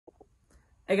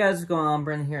Hey guys, what's going on?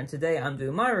 Brendan here, and today I'm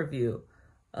doing my review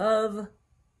of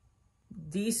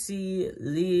DC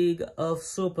League of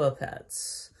Super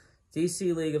Pets.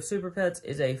 DC League of Super Pets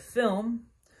is a film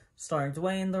starring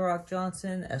Dwayne "The Rock"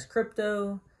 Johnson as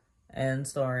Krypto, and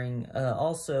starring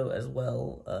also as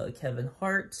well Kevin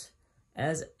Hart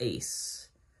as Ace.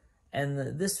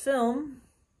 And this film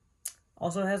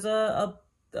also has a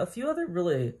few other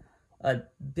really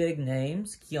big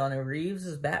names. Keanu Reeves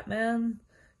as Batman,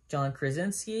 John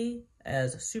Krasinski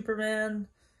as Superman,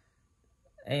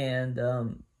 and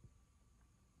Kate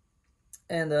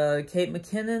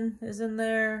McKinnon is in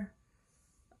there,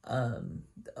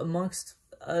 amongst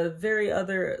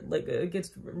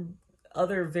against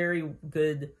other very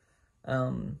good,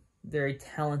 very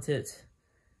talented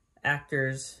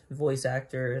actors, voice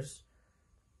actors,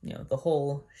 the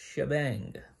whole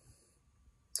shebang.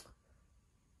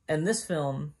 And this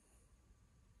film,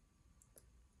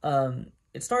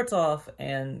 it starts off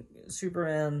and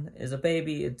Superman is a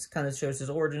baby. It kind of shows his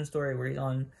origin story where he's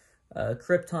on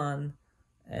Krypton,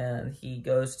 and he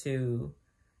goes to,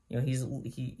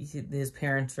 his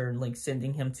parents are like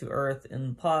sending him to Earth in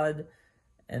the pod,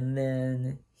 and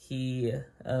then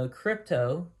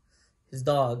Krypto, his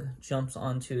dog, jumps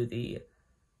onto the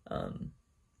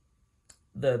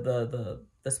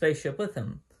spaceship with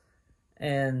him.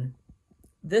 And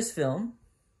this film,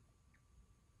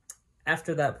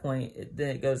 after that point,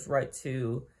 then it goes right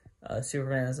to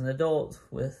Superman as an adult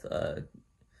with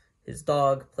his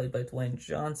dog, played by Dwayne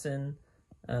Johnson,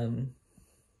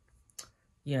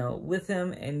 with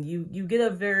him, and you get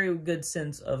a very good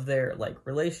sense of their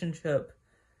relationship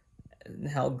and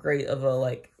how great of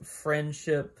a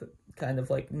friendship, kind of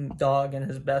like dog and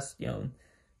his best,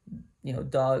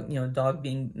 dog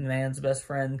being man's best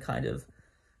friend kind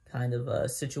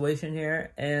of situation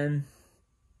here, and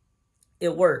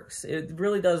it works. It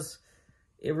really does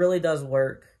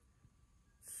work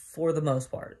for the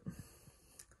most part.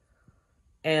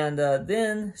 And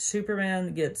then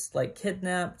Superman gets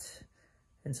kidnapped,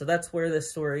 and so that's where this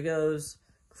story goes.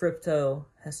 Krypto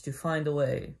has to find a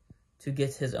way to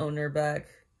get his owner back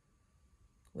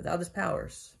without his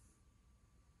powers.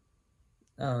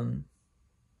 And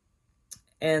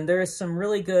there is some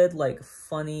really good,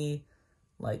 funny,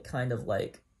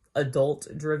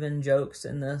 adult-driven jokes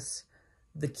in this.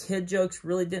 The kid jokes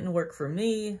really didn't work for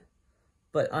me,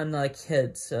 but I'm not a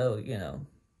kid, so,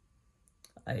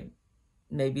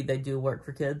 maybe they do work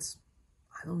for kids.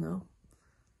 I don't know.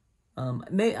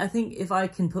 I think if I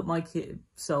can put my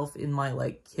self in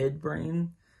my, kid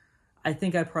brain, I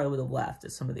think I probably would have laughed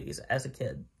at some of these as a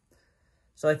kid.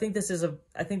 So I think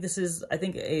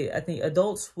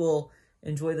adults will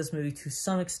enjoy this movie to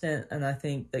some extent, and I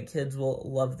think that kids will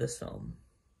love this film.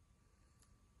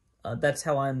 That's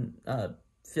how I'm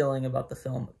feeling about the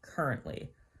film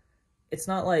currently. It's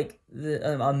not like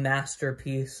a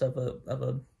masterpiece of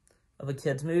a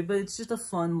kid's movie, but it's just a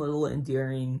fun little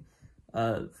endearing,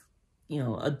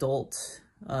 adult,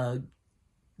 a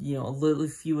little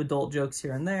few adult jokes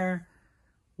here and there,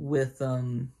 with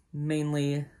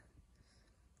mainly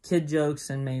kid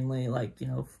jokes and mainly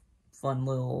fun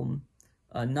little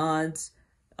nods.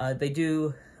 They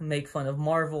do make fun of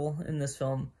Marvel in this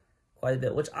film quite a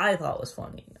bit, which I thought was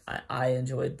funny. I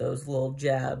enjoyed those little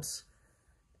jabs.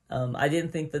 I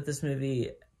didn't think that this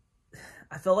movie...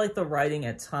 I felt like the writing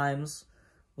at times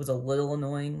was a little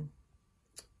annoying.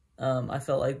 I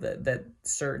felt like that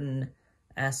certain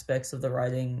aspects of the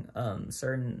writing,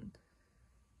 certain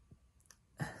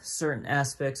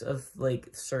aspects of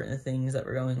certain things that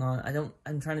were going on,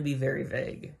 I'm trying to be very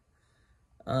vague.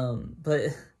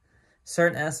 But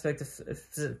certain aspects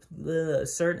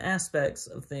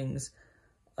of things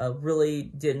really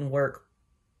didn't work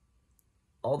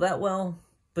all that well,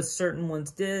 but certain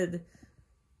ones did.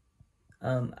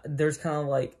 There's kind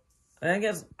of and I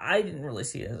guess I didn't really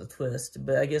see it as a twist,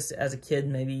 but I guess as a kid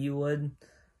maybe you would.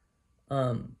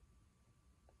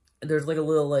 There's a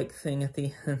little thing at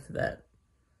the end that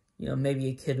maybe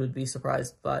a kid would be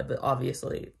surprised by, but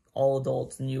obviously all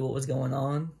adults knew what was going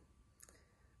on.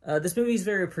 This movie is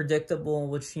very predictable,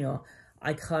 which,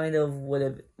 I kind of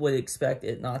would expect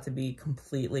it not to be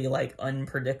completely,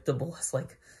 unpredictable as,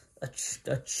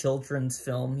 a children's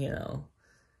film,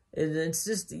 It's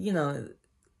just,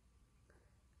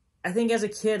 I think as a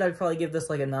kid, I'd probably give this,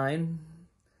 a 9.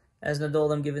 As an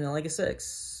adult, I'm giving it, a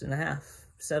 6.5,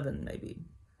 7, maybe.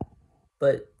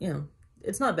 But,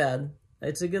 it's not bad.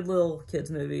 It's a good little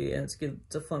kids movie, and it's good.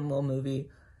 It's a fun little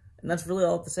movie. And that's really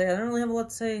all I have to say. I don't really have a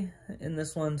lot to say in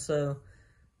this one, so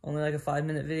only a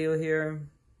 5-minute video here,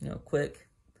 quick.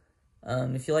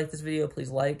 If you like this video, please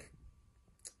like,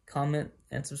 comment,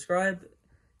 and subscribe.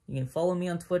 You can follow me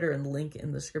on Twitter and link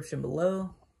in the description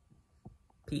below.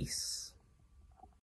 Peace.